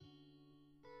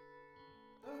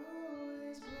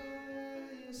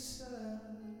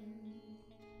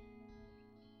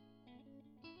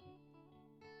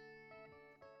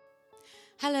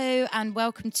Hello and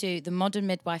welcome to the Modern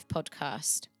Midwife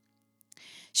podcast,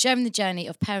 sharing the journey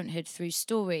of parenthood through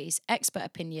stories, expert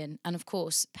opinion, and of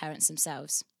course, parents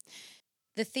themselves.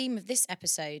 The theme of this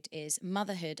episode is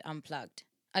Motherhood Unplugged.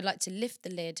 I'd like to lift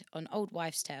the lid on old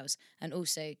wives' tales and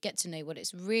also get to know what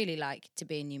it's really like to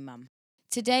be a new mum.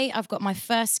 Today, I've got my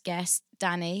first guest,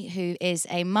 Danny, who is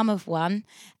a mum of one,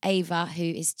 Ava, who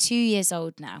is 2 years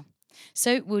old now.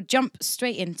 So we'll jump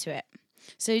straight into it.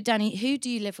 So, Danny, who do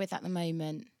you live with at the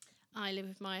moment? I live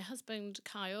with my husband,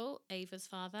 Kyle, Ava's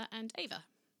father, and Ava.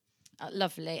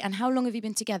 Lovely. And how long have you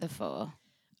been together for?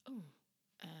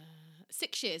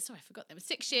 6 years. Sorry, I forgot there were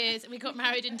 6 years, and we got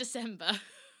married in December.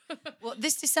 What,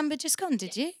 this December just gone,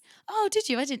 did you? Oh, did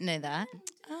you? I didn't know that.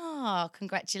 Oh,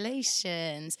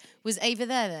 congratulations. Was Ava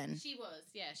there then? She was,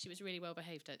 yeah. She was really well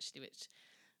behaved, actually, which I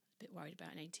was a bit worried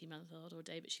about an 18-month-old all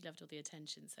day, but she loved all the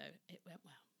attention, so it went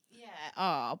well. Yeah.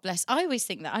 Oh, bless. I always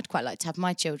think that I'd quite like to have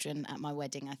my children at my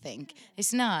wedding, I think.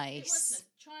 It's nice. It wasn't.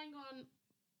 Trying on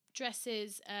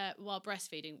dresses while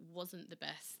breastfeeding wasn't the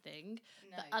best thing.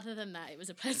 No. But other than that, it was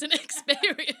a pleasant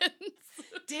experience.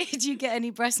 Did you get any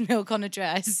breast milk on a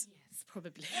dress? Yes,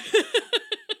 probably.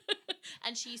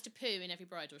 And she used to poo in every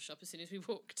bridal shop as soon as we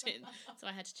walked in. So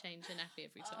I had to change her nappy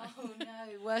every time. Oh,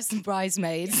 no. Worse than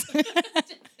bridesmaids.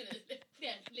 Definitely.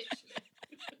 Yeah, literally.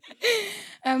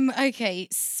 Okay,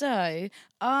 so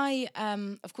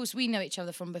of course, we know each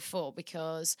other from before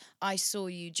because I saw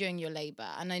you during your labour,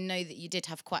 and I know that you did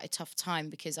have quite a tough time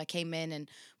because I came in and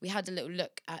we had a little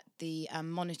look at the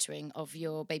monitoring of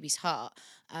your baby's heart,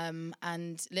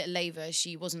 and little Ava,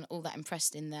 she wasn't all that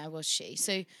impressed in there, was she?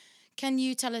 So can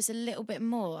you tell us a little bit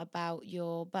more about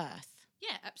your birth?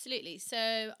 Yeah, absolutely.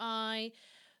 So I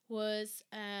was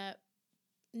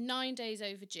 9 days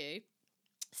overdue.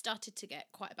 Started to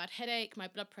get quite a bad headache. My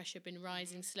blood pressure had been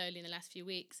rising slowly in the last few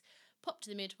weeks. Popped to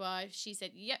the midwife. She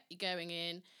said, yep, you're going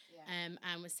in. And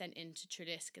was sent into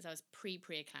Trillis because I was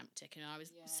pre-eclamptic. And I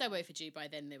was so overdue by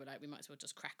then. They were like, we might as well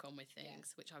just crack on with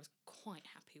things, which I was quite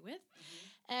happy with.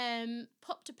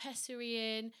 Popped a pessary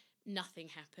in. Nothing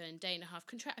happened. Day and a half.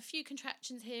 A few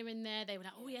contractions here and there. They were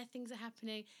like, oh, yeah, things are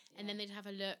happening. And then they'd have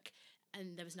a look.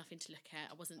 And there was nothing to look at.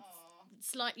 I wasn't...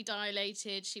 slightly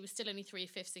dilated. She was still only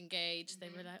 3/5 engaged. They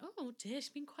were like, oh dear, she's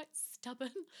been quite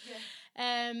stubborn.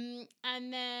 And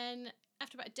then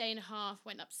after about a day and a half,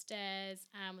 went upstairs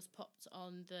and was popped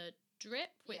on the drip,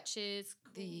 which is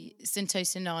called... The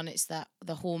Syntocinon, it's the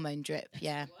hormone drip.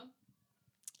 That's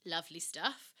lovely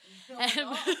stuff.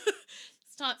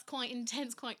 Starts quite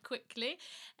intense quite quickly.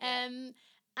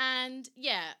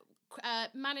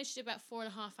 Managed about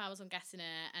 4.5 hours on gas and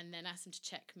air, and then asked them to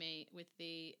check me with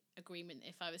the agreement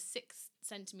if I was 6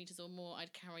 centimetres or more,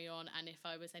 I'd carry on, and if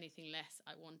I was anything less,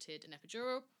 I wanted an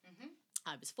epidural.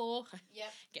 I was 4.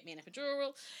 Get me an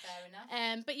epidural. Fair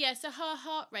enough. But yeah, so her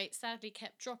heart rate sadly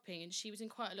kept dropping, and she was in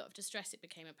quite a lot of distress, it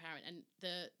became apparent, and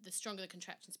the stronger the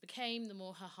contractions became, the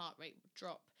more her heart rate would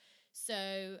drop.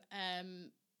 So I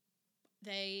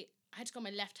had to go on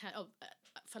my left hand.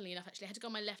 Funnily enough, actually, I had to go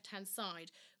on my left-hand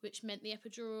side, which meant the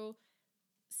epidural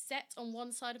set on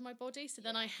one side of my body. So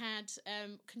then I had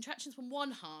contractions from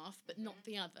one half, but not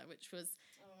the other, which was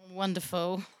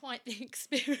wonderful. Quite the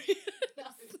experience.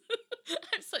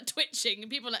 I'm so twitching, and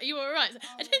people are like, "Are you all right?"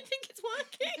 I don't think it's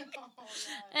working.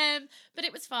 But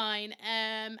it was fine.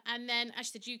 And then, as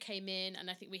she said, you came in, and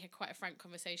I think we had quite a frank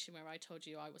conversation where I told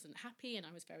you I wasn't happy and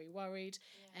I was very worried.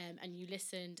 And you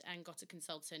listened and got a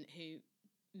consultant who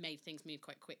made things move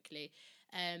quite quickly.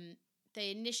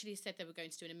 They initially said they were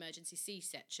going to do an emergency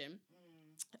C-section,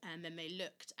 and then they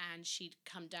looked, and she'd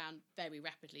come down very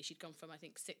rapidly. She'd gone from, I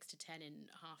think, 6 to 10 in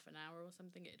half an hour or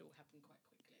something. It had all happened quite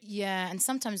quickly. Yeah, and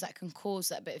sometimes that can cause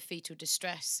that bit of fetal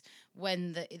distress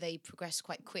when they progress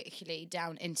quite quickly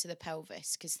down into the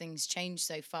pelvis because things change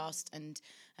so fast, and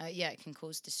it can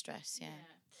cause distress.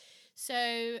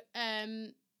 So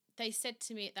they said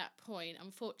to me at that point,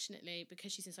 unfortunately,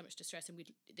 because she's in so much distress and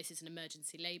this is an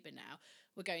emergency labour now,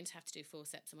 we're going to have to do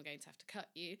forceps and we're going to have to cut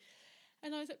you.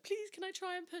 And I was like, please, can I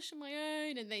try and push on my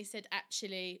own? And they said,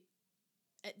 actually,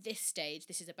 at this stage,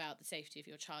 this is about the safety of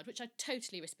your child, which I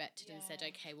totally respected and said,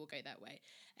 okay, we'll go that way.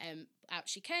 Out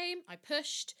she came, I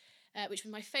pushed, which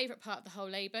was my favourite part of the whole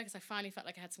labour because I finally felt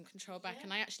like I had some control back,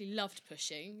 and I actually loved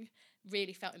pushing.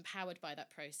 Really felt empowered by that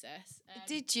process.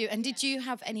 Did you? And did you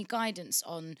have any guidance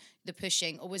on the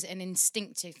pushing, or was it an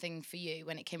instinctive thing for you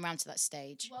when it came round to that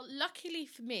stage? Well, luckily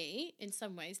for me, in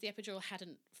some ways, the epidural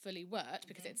hadn't fully worked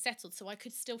because it had settled, so I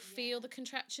could still feel the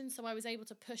contractions, so I was able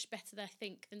to push better, I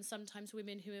think, than sometimes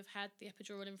women who have had the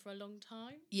epidural in for a long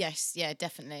time. Yes, yeah,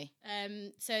 definitely.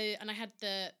 And I had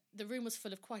the the room was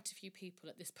full of quite a few people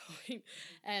at this point.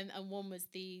 And one was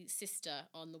the sister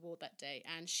on the ward that day,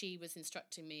 and she was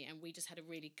instructing me, and we just had a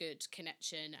really good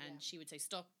connection, and she would say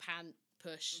stop, pant,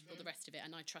 push, all the rest of it,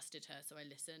 and I trusted her, so I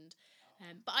listened.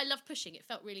 But I loved pushing. It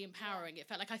felt really empowering. It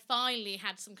felt like I finally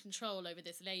had some control over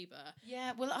this labour.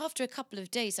 Yeah, well, after a couple of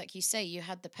days, like you say, you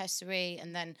had the pessary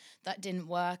and then that didn't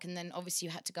work. And then obviously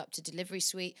you had to go up to delivery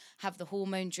suite, have the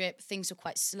hormone drip. Things were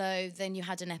quite slow. Then you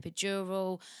had an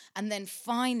epidural. And then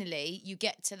finally you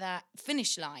get to that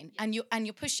finish line and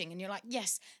you're pushing and you're like,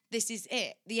 yes, this is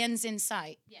it. The end's in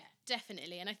sight. Yeah,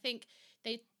 definitely. And I think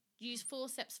they used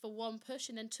forceps for one push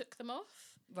and then took them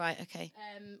off. Right, okay.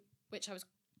 Which I was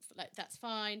like, that's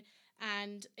fine.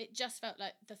 And it just felt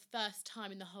like the first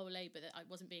time in the whole labour that I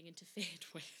wasn't being interfered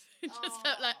with. It just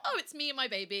felt like, it's me and my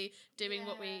baby doing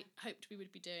what we hoped we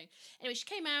would be doing. Anyway, she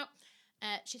came out.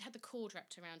 She'd had the cord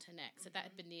wrapped around her neck, so that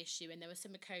had been the issue, and there was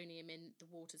some meconium in the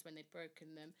waters when they'd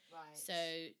broken them. Right. So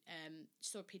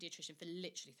she saw a paediatrician for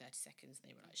literally 30 seconds,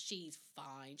 and they were like, she's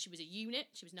fine. She was a unit.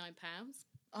 She was 9 pounds.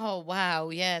 Oh, wow.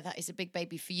 Yeah, that is a big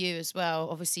baby for you as well.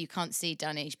 Obviously, you can't see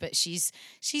Danny, but she's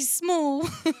small.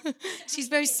 She's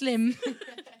very slim.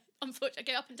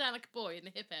 Unfortunately, I go up and down like a boy in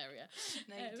the hip area.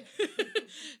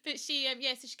 But she,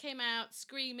 so she came out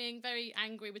screaming, very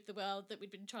angry with the world that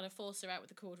we'd been trying to force her out with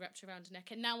the cord wrapped around her neck.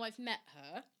 And now I've met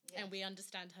her and we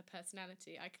understand her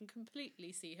personality. I can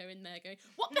completely see her in there going,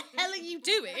 what the hell are you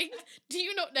doing? Do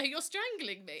you not know you're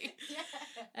strangling me?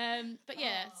 But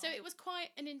yeah, so it was quite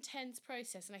an intense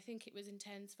process. And I think it was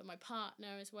intense for my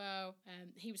partner as well.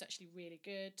 He was actually really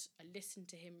good. I listened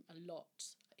to him a lot.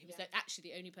 He was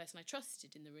actually the only person I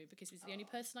trusted in the room because he was the only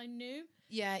person I knew.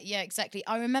 Yeah, exactly.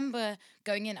 I remember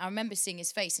going in, I remember seeing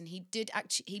his face and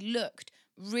he looked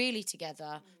really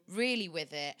together, really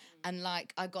with it. And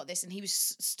like, I got this, and he was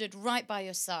stood right by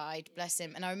your side, bless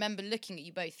him. And I remember looking at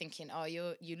you both thinking,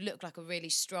 you look like a really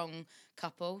strong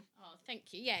couple. Oh,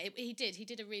 thank you. Yeah, he did. He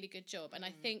did a really good job. And I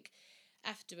think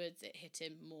afterwards it hit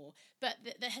him more. But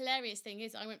the hilarious thing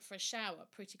is I went for a shower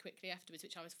pretty quickly afterwards,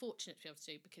 which I was fortunate to be able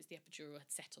to do because the epidural had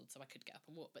settled so I could get up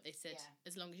and walk. But they said,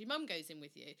 as long as your mum goes in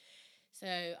with you. So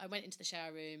I went into the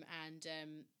shower room and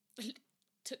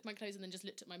took my clothes and then just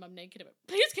looked at my mum naked and went,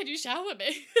 please can you shower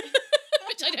me?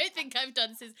 Which I don't think I've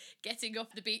done since getting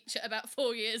off the beach at about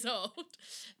 4 years old.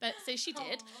 But so she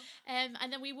did. And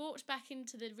then we walked back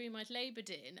into the room I'd laboured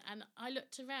in and I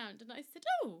looked around and I said,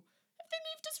 have they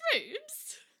moved us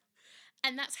rooms?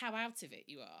 And that's how out of it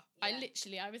you are. I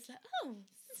was like,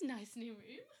 this is a nice new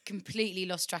room. Completely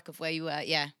lost track of where you were,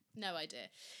 yeah. No idea.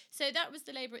 So that was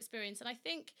the labour experience. And I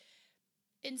think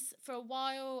for a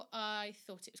while I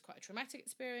thought it was quite a traumatic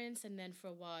experience. And then for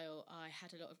a while I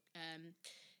had a lot of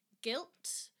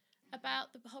guilt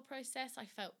about the whole process. I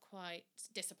felt quite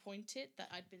disappointed that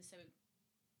I'd been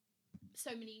so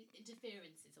many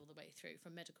interferences all the way through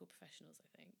from medical professionals,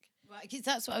 I think. Right, because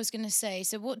that's what I was going to say.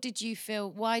 So what did you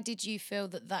feel, why did you feel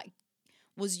that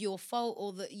was your fault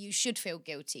or that you should feel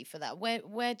guilty for that?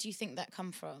 Where do you think that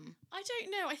come from? I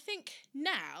don't know. I think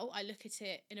now I look at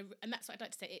it and that's what I'd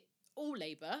like to say, all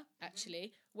labour,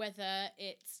 actually, whether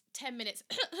it's 10 minutes,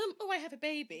 I have a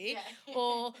baby,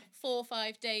 or 4 or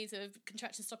 5 days of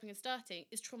contraction stopping and starting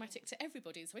is traumatic to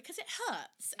everybody because it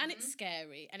hurts and it's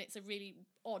scary and it's a really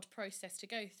odd process to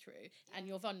go through and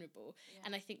you're vulnerable.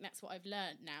 And I think that's what I've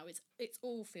learned now. It's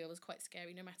all feels quite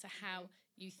scary no matter how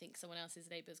you think someone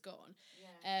else's labour's gone.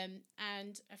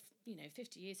 And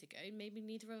 50 years ago, maybe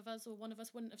neither of us or one of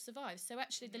us wouldn't have survived. So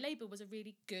actually the labour was a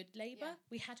really good labour.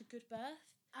 We had a good birth.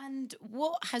 And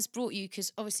what has brought you,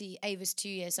 because obviously Ava's 2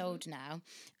 years old now,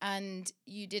 and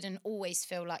you didn't always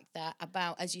feel like that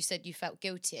about, as you said, you felt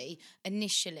guilty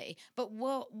initially, but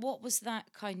what was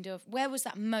that kind of, where was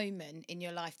that moment in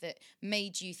your life that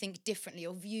made you think differently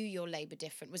or view your labour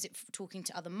different? Was it talking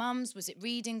to other mums? Was it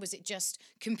reading? Was it just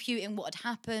computing what had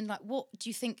happened? Like, what do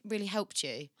you think really helped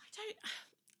you?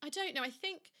 I don't know. I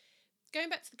think, going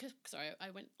back to sorry, I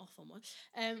went off on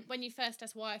one. When you first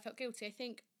asked why I felt guilty, I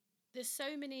think there's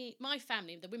so many,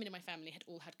 the women in my family had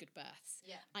all had good births.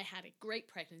 Yeah. I had a great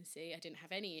pregnancy. I didn't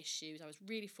have any issues. I was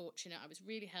really fortunate. I was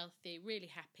really healthy, really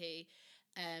happy.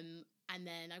 And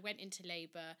then I went into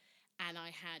labour and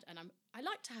I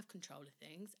like to have control of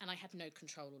things and I had no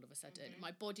control all of a sudden.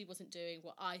 My body wasn't doing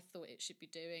what I thought it should be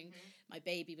doing. My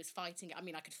baby was fighting it. I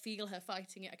mean, I could feel her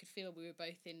fighting it. I could feel we were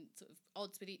both in sort of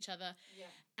odds with each other. Yeah.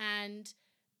 And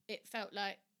it felt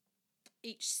like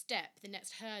each step, the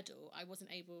next hurdle, I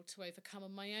wasn't able to overcome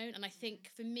on my own. And I think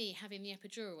for me, having the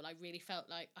epidural, I really felt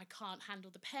like I can't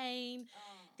handle the pain.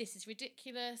 This is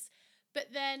ridiculous. But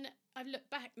then I've looked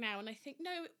back now and I think,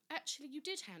 no, actually you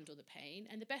did handle the pain,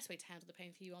 and the best way to handle the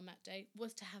pain for you on that day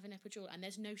was to have an epidural, and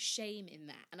there's no shame in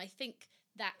that. And I think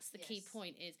that's the key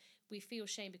point, is we feel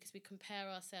shame because we compare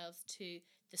ourselves to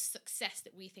the success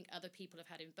that we think other people have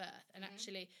had in birth. And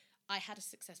actually, I had a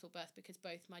successful birth because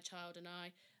both my child and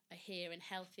I are here and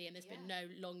healthy, and there's been no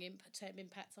term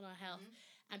impacts on our health.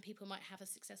 And people might have a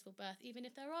successful birth even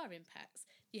if there are impacts.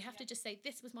 You have to just say,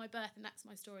 this was my birth and that's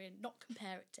my story, and not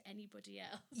compare it to anybody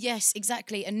else. Yes,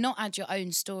 exactly. And not add your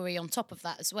own story on top of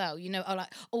that as well. You know,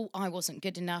 I wasn't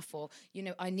good enough, or, you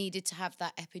know, I needed to have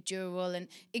that epidural. And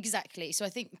exactly. So I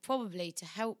think probably to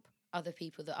help other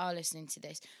people that are listening to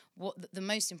this, what the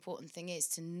most important thing is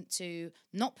to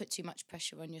not put too much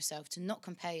pressure on yourself, to not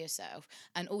compare yourself,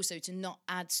 and also to not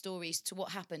add stories to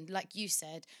what happened. Like you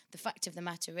said, the fact of the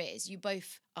matter is you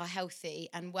both are healthy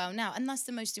and well now, and that's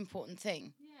the most important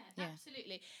thing. Yeah,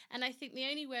 absolutely. And I think the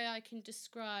only way I can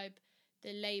describe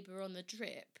the labour on the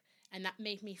drip, and that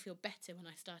made me feel better when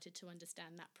I started to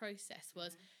understand that process,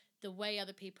 was the way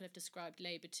other people have described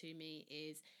labour to me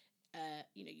is,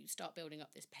 you know, you start building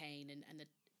up this pain, and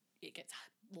it gets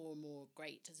more and more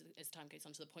great as time goes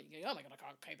on, to the point you go, oh my God, I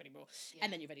can't cope anymore.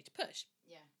 And then you're ready to push.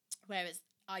 Whereas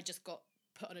I just got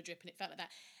put on a drip and it felt like that.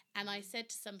 And I said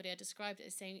to somebody, I described it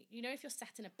as saying, you know, if you're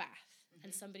sat in a bath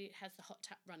and somebody has the hot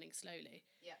tap running slowly,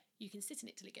 you can sit in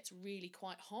it till it gets really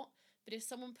quite hot. But if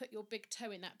someone put your big toe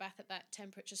in that bath at that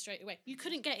temperature straight away, you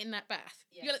couldn't get in that bath.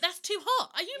 You're like, that's too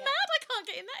hot. Are you mad? I can't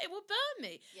get in that. It will burn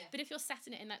me. But if you're sat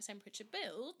in it and that temperature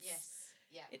builds,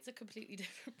 it's a completely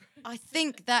different process. I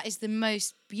think that is the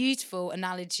most beautiful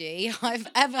analogy I've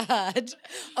ever heard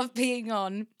of being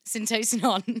on Syntocin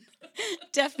on.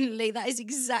 Definitely, that is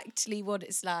exactly what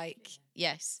it's like.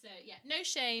 Yes. So, no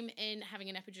shame in having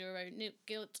an epidural, no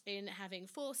guilt in having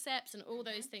forceps and all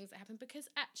those things that happen, because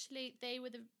actually they were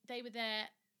there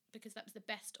because that was the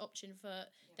best option for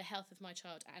the health of my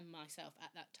child and myself at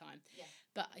that time.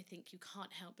 But I think you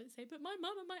can't help but say, but my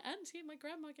mum and my auntie and my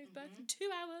grandma gave birth in 2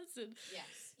 hours. And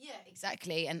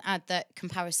exactly. And add that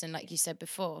comparison, like you said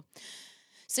before.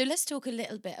 So let's talk a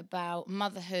little bit about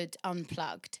Motherhood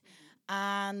Unplugged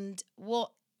and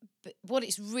what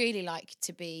it's really like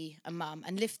to be a mum,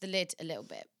 and lift the lid a little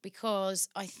bit, because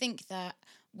I think that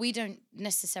we don't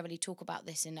necessarily talk about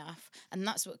this enough, and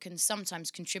that's what can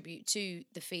sometimes contribute to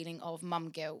the feeling of mum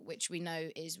guilt, which we know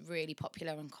is really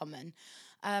popular and common.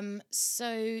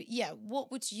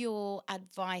 What would your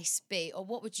advice be, or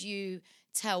what would you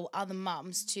tell other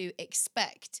mums to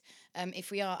expect if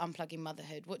we are unplugging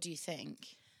motherhood? What do you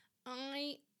think?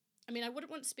 I mean, I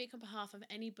wouldn't want to speak on behalf of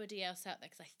anybody else out there,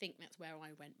 because I think that's where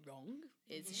I went wrong,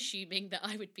 is assuming that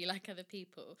I would be like other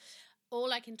people.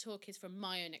 All I can talk is from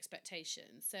my own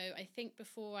expectations. So I think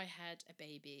before I had a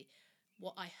baby,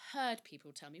 what I heard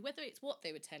people tell me, whether it's what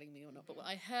they were telling me or not, but what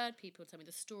I heard people tell me,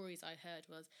 the stories I heard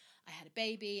was, I had a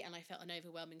baby and I felt an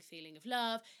overwhelming feeling of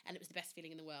love and it was the best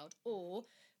feeling in the world. Or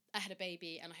I had a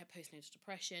baby and I had postnatal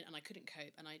depression and I couldn't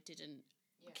cope and I didn't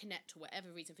connect for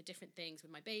whatever reason, for different things,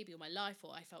 with my baby or my life,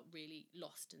 or I felt really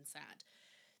lost and sad.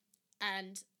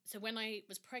 And so when I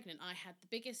was pregnant, I had the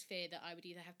biggest fear that I would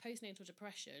either have postnatal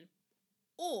depression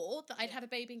or that I'd have a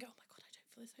baby and go, oh my God, I don't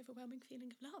feel this overwhelming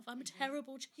feeling of love. I'm a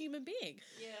terrible human being.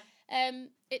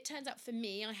 It turns out for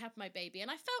me, I had my baby and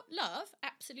I felt love,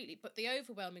 absolutely, but the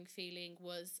overwhelming feeling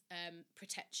was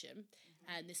protection,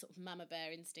 and this sort of mama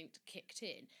bear instinct kicked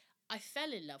in. I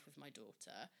fell in love with my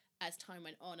daughter as time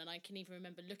went on, and I can even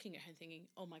remember looking at her and thinking,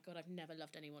 oh my God, I've never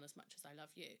loved anyone as much as I love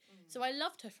you. So I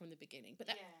loved her from the beginning, but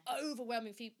that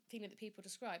overwhelming feeling that people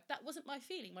describe, that wasn't my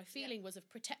feeling. My feeling was of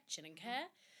protection and care.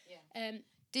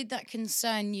 Did that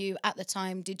concern you at the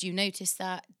time? Did you notice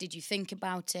that? Did you think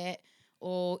about it?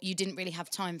 Or you didn't really have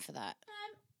time for that?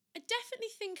 I definitely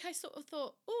think I sort of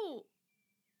thought, oh,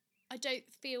 I don't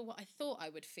feel what I thought I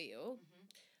would feel.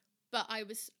 But I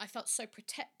felt so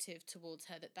protective towards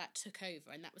her that took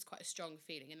over, and that was quite a strong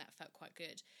feeling, and that felt quite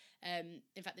good.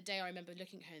 In fact, the day I remember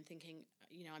looking at her and thinking,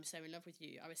 you know, I'm so in love with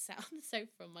you, I was sat on the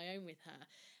sofa on my own with her,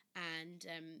 and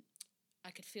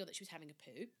I could feel that she was having a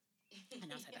poo.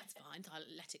 And I was like, that's fine, so I'll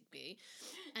let it be.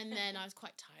 And then I was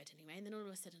quite tired anyway. And then all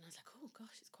of a sudden I was like, oh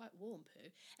gosh, it's quite warm poo.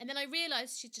 And then I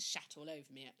realised she just shat all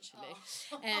over me, actually.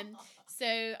 And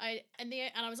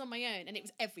I was on my own, and it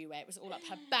was everywhere. It was all up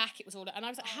her back. It was all up, and I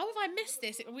was like, how have I missed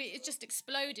this? It just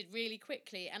exploded really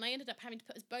quickly. And I ended up having to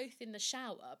put us both in the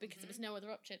shower because there was no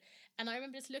other option. And I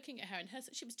remember just looking at her, and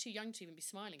she was too young to even be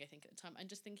smiling, I think, at the time, and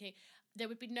just thinking there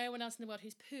would be no one else in the world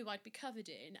whose poo I'd be covered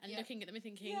in, and looking at them and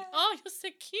thinking, oh, you're so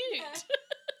cute.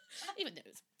 Even though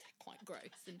it was quite gross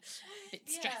and a bit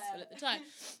stressful at the time.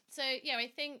 So,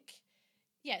 I think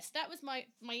Yes, that was my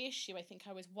issue. I think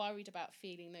I was worried about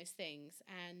feeling those things,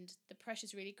 and the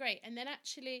pressure's really great. And then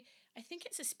actually, I think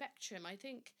it's a spectrum. I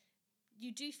think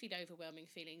you do feel overwhelming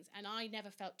feelings, and I never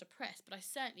felt depressed, but I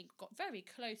certainly got very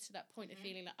close to that point of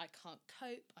feeling like I can't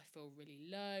cope, I feel really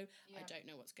low, I don't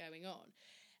know what's going on.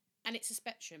 And it's a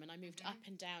spectrum, and I moved up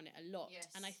and down it a lot. Yes.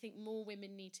 And I think more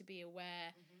women need to be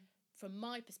aware, from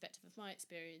my perspective, of my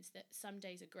experience, that some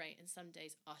days are great and some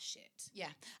days are shit. Yeah.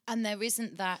 And there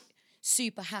isn't that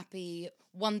super happy,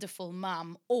 wonderful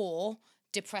mum or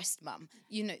depressed mum.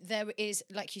 You know, there is,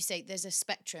 like you say, there's a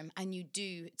spectrum, and you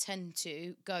do tend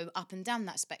to go up and down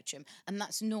that spectrum, and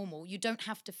that's normal. You don't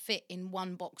have to fit in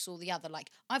one box or the other,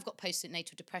 like I've got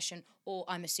postnatal depression or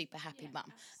I'm a super happy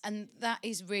mum. And that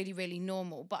is really, really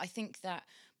normal. But I think that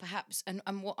perhaps,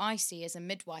 and what I see as a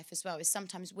midwife as well, is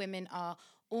sometimes women are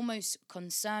almost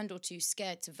concerned or too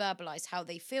scared to verbalize how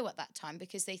they feel at that time,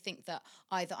 because they think that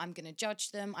either I'm going to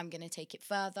judge them, I'm going to take it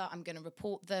further, I'm going to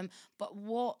report them. But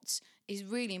what is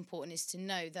really important is to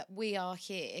know that we are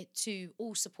here to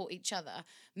all support each other,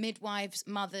 midwives,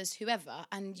 mothers, whoever,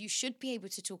 and you should be able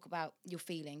to talk about your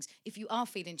feelings if you are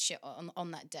feeling shit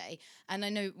on that day. And I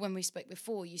know when we spoke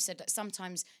before, you said that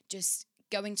sometimes just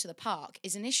going to the park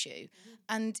is an issue,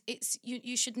 and it's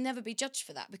you should never be judged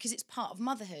for that, because it's part of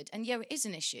motherhood. And yeah, it is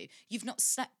an issue. You've not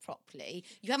slept properly,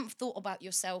 you haven't thought about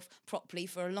yourself properly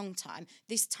for a long time.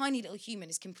 This tiny little human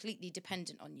is completely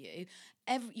dependent on you.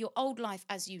 Your old life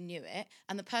as you knew it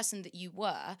and the person that you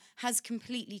were has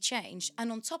completely changed, and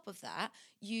on top of that,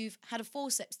 you've had a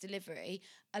forceps delivery,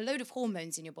 a load of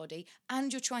hormones in your body,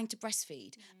 and you're trying to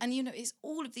breastfeed. And you know, it's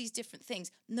all of these different things.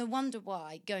 No wonder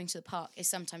why going to the park is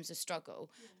sometimes a struggle.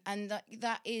 And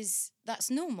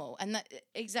that's normal. And that,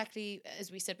 exactly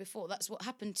as we said before, that's what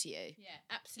happened to you. Yeah,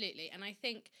 absolutely. And I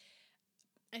think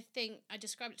I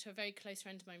described it to a very close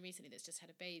friend of mine recently that's just had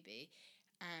a baby,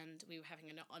 and we were having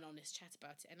an honest chat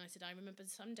about it. And I said, I remember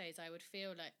some days I would feel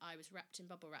like I was wrapped in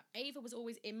bubble wrap. Ava was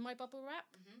always in my bubble wrap.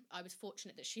 I was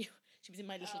fortunate that she was in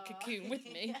my little cocoon with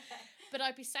me. But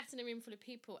I'd be sat in a room full of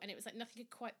people, and it was like nothing could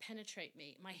quite penetrate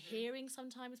me. My hearing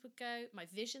sometimes would go, my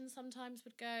vision sometimes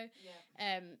would go.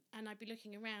 And I'd be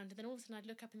looking around, and then all of a sudden I'd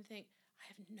look up and think, I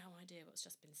have no idea what's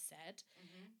just been said.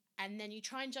 And then you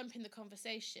try and jump in the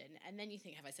conversation, and then you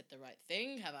think, have I said the right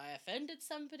thing? Have I offended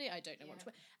somebody? I don't know what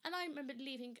to... And I remember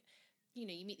leaving, you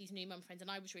know, you meet these new mum friends, and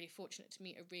I was really fortunate to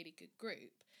meet a really good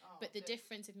group. But the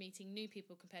difference of meeting new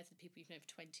people compared to the people you've known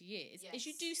for 20 years is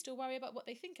you do still worry about what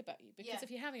they think about you, because if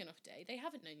you're having an off day, they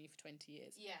haven't known you for 20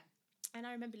 years. And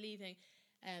I remember leaving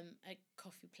a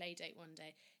coffee play date one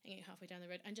day and getting halfway down the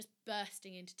road and just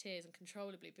bursting into tears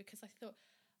uncontrollably, because I thought,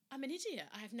 I'm an idiot.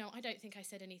 I don't think I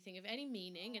said anything of any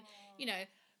meaning. And, you know,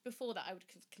 before that, I would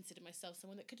consider myself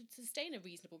someone that could sustain a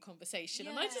reasonable conversation.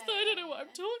 And I just thought, I don't know what I'm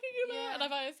talking about. And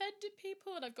have I offended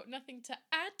people? And I've got nothing to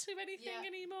add to anything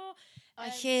anymore. I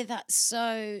hear that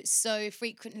so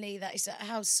frequently. That is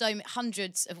how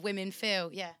hundreds of women feel.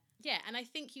 Yeah. Yeah, and I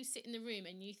think you sit in the room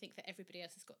and you think that everybody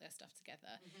else has got their stuff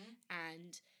together,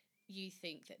 and you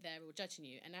think that they're all judging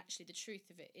you, and actually the truth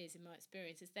of it is, in my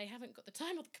experience, is they haven't got the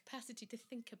time or the capacity to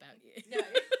think about you. No.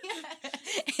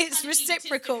 It's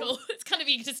reciprocal. It's kind of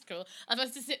egotistical. I'm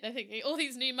supposed to sit there thinking, all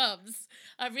these new mums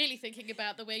are really thinking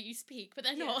about the way you speak, but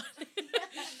they're not.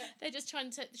 They're just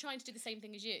trying to do the same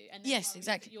thing as you, and yes,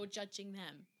 exactly. You're judging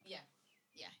them.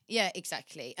 Yeah,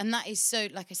 exactly. And that is so,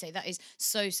 like I say, that is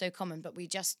so common, but we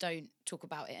just don't talk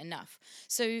about it enough.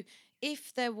 So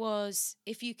if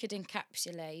you could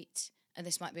encapsulate, and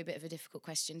this might be a bit of a difficult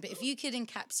question, but if you could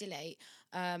encapsulate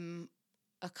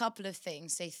a couple of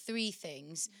things, say 3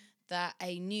 things that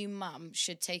a new mum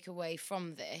should take away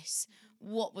from this,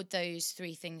 what would those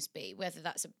 3 things be? Whether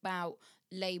that's about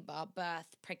labour,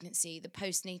 birth, pregnancy, the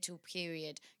postnatal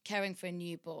period, caring for a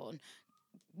newborn,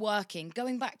 working,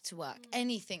 going back to work,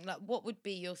 anything. Like, what would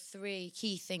be your 3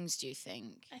 key things, do you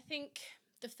think? I think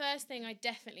the first thing I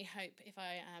definitely hope, if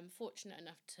I am fortunate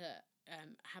enough to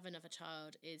have another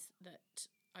child, is that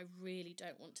I really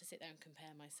don't want to sit there and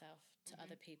compare myself to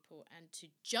other people and to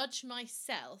judge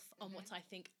myself on what I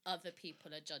think other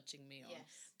people are judging me on.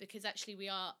 Because actually we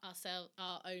are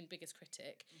our own biggest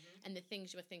critic, and the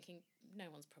things you're thinking no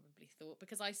one's probably thought,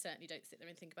 because I certainly don't sit there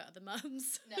and think about other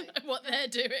mums and what they're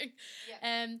doing.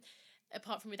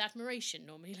 Apart from with admiration,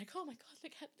 normally, like, oh my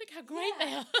God, look how great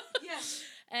they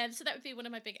are. So that would be one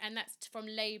of my big, and that's from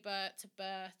labour to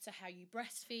birth to how you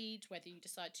breastfeed, whether you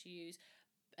decide to use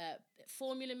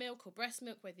formula milk or breast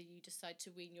milk, whether you decide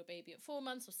to wean your baby at 4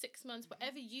 months or 6 months,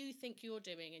 whatever you think you're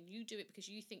doing, and you do it because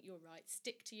you think you're right,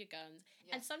 stick to your guns.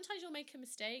 And sometimes you'll make a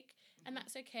mistake, and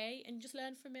that's okay, and just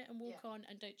learn from it and walk on,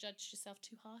 and don't judge yourself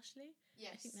too harshly.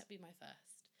 I think that'd be my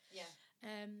first.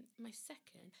 My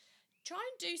second, try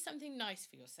and do something nice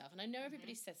for yourself. And I know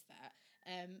everybody says that,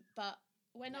 but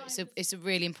when it's a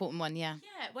really important one, yeah.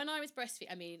 Yeah, when I was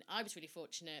breastfeeding, I mean, I was really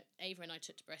fortunate. Ava and I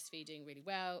took to breastfeeding really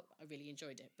well. I really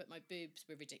enjoyed it, but my boobs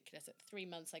were ridiculous. At 3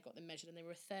 months, I got them measured, and they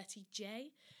were a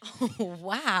 30J. Oh,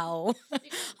 wow.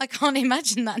 I can't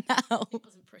imagine that now. It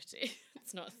wasn't pretty.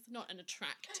 It's not an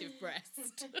attractive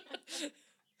breast.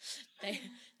 They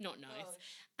not nice.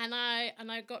 And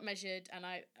I got measured, and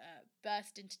I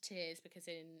burst into tears because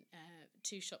in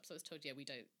 2 shops I was told, we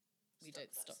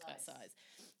don't stock that size.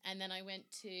 And then I went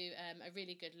to a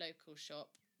really good local shop,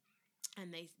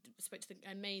 and they spoke to the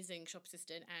amazing shop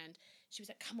assistant, and she was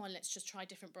like, come on, let's just try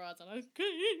different bras. And I was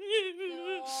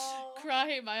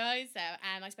crying my eyes out,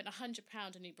 and I spent £100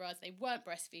 on new bras. They weren't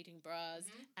breastfeeding bras,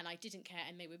 and I didn't care,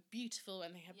 and they were beautiful,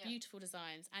 and they had beautiful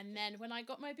designs. And then when I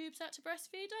got my boobs out to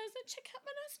breastfeed, I was like, check out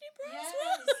my nice new bras.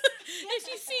 If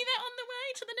you see that on the way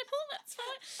to the nipple, that's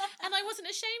fine. And I wasn't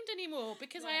ashamed anymore,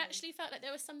 because I actually felt like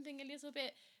there was something a little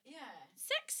bit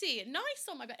sexy and nice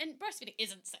on my back. And breastfeeding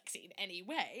isn't sexy in any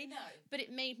way, but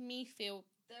it made me feel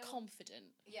confident.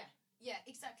 Yeah,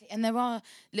 exactly. And there are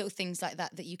little things like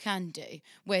that you can do,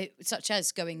 where, such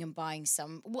as going and buying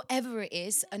some, whatever it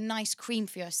is, a nice cream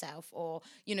for yourself, or,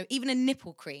 even a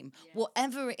nipple cream,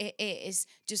 whatever it is,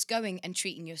 just going and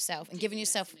treating yourself and giving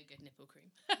yourself a good nipple cream.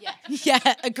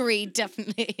 Yeah, agreed.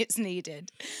 Definitely, it's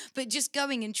needed. But just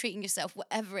going and treating yourself,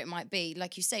 whatever it might be,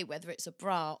 like you say, whether it's a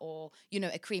bra or,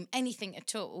 a cream, anything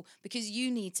at all, because you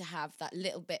need to have that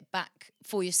little bit back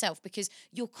for yourself, because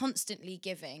you're constantly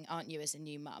giving, aren't you, as a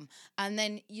new mum? And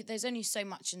then there's only so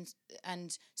much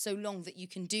and so long that you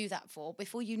can do that for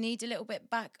before you need a little bit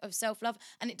back of self-love.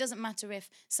 And it doesn't matter if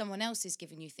someone else is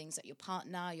giving you things, like your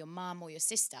partner, your mum, or your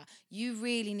sister. You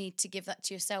really need to give that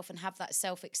to yourself and have that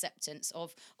self-acceptance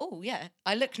of, oh, yeah,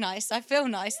 I look nice, I feel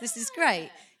nice, this is great.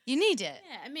 You need it.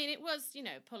 Yeah, I mean, it was,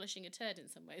 polishing a turd in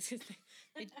some ways,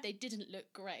 because they didn't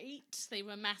look great. They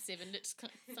were massive and looked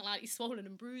slightly swollen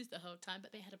and bruised the whole time,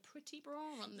 but they had a pretty bra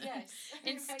on them. Yes.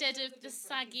 Instead of the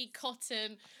saggy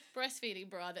cotton breastfeeding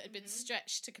bra that had been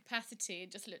stretched to capacity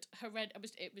and just looked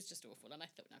horrendous. It was just awful, and I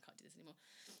thought, no, I can't do this anymore.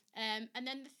 And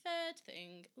then the third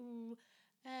thing,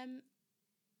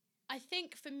 I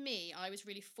think for me, I was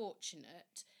really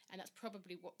fortunate, and that's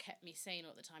probably what kept me sane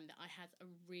all the time, that I had a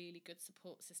really good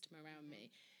support system around me.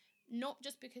 Not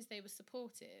just because they were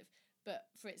supportive, but,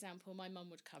 for example, my mum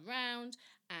would come round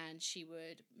and she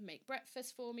would make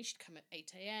breakfast for me. She'd come at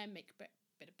 8 a.m, make a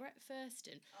bit of breakfast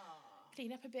and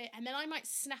clean up a bit. And then I might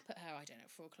snap at her,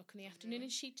 4 o'clock in the afternoon,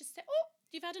 and she'd just say, oh,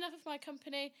 you've had enough of my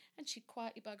company, and she'd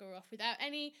quietly bugger off without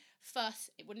any fuss.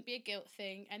 It wouldn't be a guilt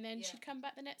thing. And then she'd come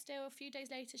back the next day, or a few days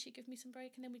later, she'd give me some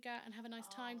break, and then we'd go out and have a nice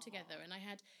time together. And I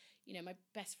had, my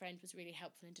best friend was really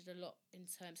helpful and did a lot in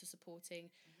terms of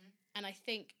supporting. And I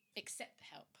think accept the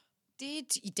help.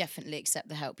 Did you definitely accept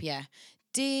the help? Yeah.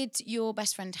 Did your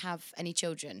best friend have any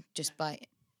children?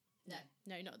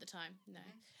 No, not at the time. No.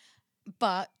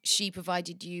 But she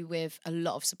provided you with a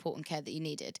lot of support and care that you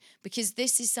needed, because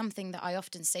this is something that I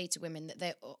often say to women,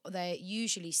 that they're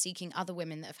usually seeking other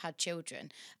women that have had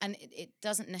children, and it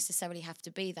doesn't necessarily have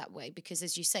to be that way, because,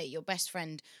 as you say, your best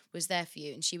friend was there for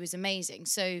you and she was amazing.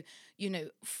 So,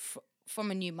 from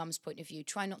a new mum's point of view,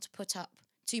 try not to put up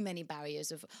too many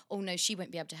barriers of, oh no, she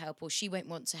won't be able to help, or she won't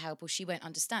want to help, or she won't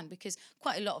understand, because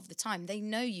quite a lot of the time they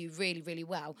know you really, really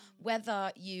well.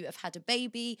 Whether you have had a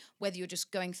baby, whether you're just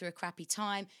going through a crappy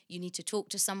time, you need to talk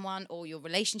to someone, or your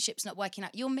relationship's not working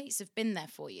out, your mates have been there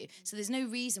for you. So there's no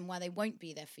reason why they won't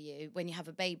be there for you when you have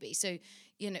a baby. So,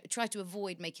 try to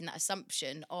avoid making that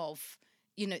assumption of,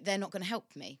 they're not going to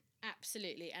help me.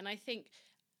 Absolutely. And I think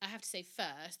I have to say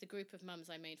first, the group of mums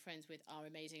I made friends with are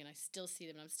amazing, and I still see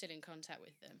them and I'm still in contact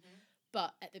with them.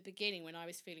 But at the beginning, when I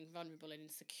was feeling vulnerable and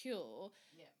insecure,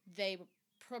 they were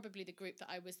probably the group that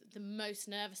I was the most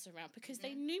nervous around, because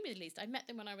they knew me the least. I met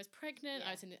them when I was pregnant.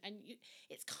 I was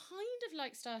it's kind of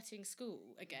like starting school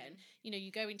again.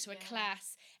 You go into a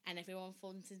class and everyone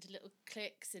forms into little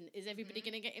cliques, and is everybody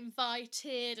going to get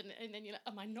invited? And then you're like,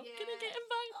 am I not going to get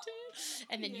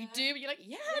invited? And then you do, and you're like,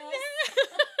 yeah, I'm there.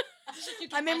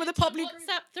 I'm in with a public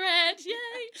WhatsApp thread, yay!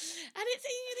 And it's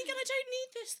easy, and I don't need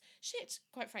this shit,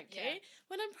 quite frankly,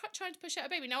 when I'm trying to push out a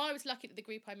baby. Now, I was lucky that the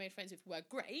group I made friends with were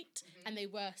great, and they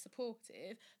were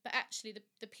supportive, but actually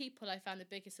the people I found the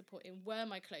biggest support in were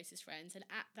my closest friends, and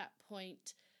at that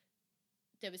point,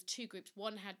 there was 2 groups.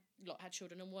 One had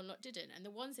children and one lot didn't, and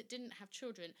the ones that didn't have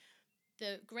children,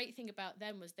 the great thing about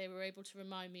them was they were able to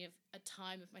remind me of a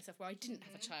time of myself where I didn't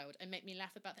have a child and make me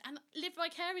laugh about that and live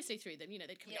vicariously through them. You know,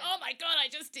 they'd come, oh my God, I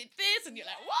just did this. And you're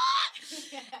like,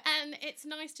 what? And it's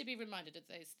nice to be reminded of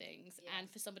those things and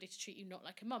for somebody to treat you not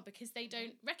like a mum, because they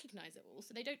don't recognise it all.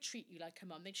 So they don't treat you like a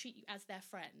mum. They treat you as their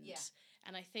friend. Yeah.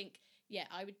 And I think,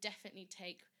 I would definitely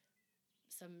take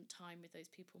some time with those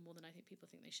people more than I think people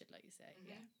think they should, like you say.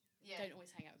 Yeah. Don't always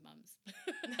hang out with mums.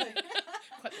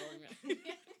 Quite boring, really.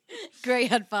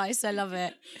 Great advice. I love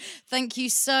it. Thank you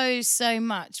so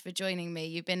much for joining me.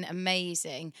 You've been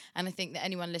amazing. And I think that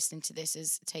anyone listening to this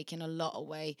has taken a lot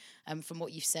away from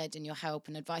what you've said and your help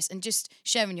and advice and just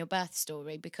sharing your birth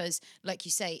story, because like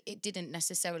you say, it didn't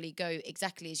necessarily go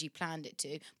exactly as you planned it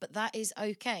to, but that is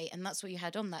okay. And that's what you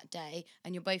had on that day.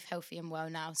 And you're both healthy and well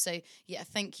now. So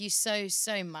thank you so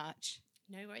much.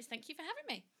 No worries. Thank you for having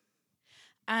me.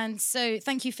 And so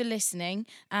thank you for listening.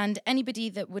 And anybody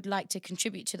that would like to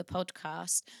contribute to the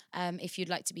podcast, if you'd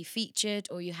like to be featured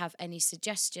or you have any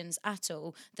suggestions at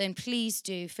all, then please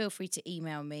do feel free to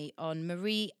email me on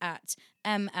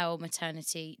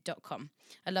marie@mlmaternity.com.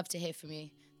 I'd love to hear from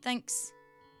you. Thanks.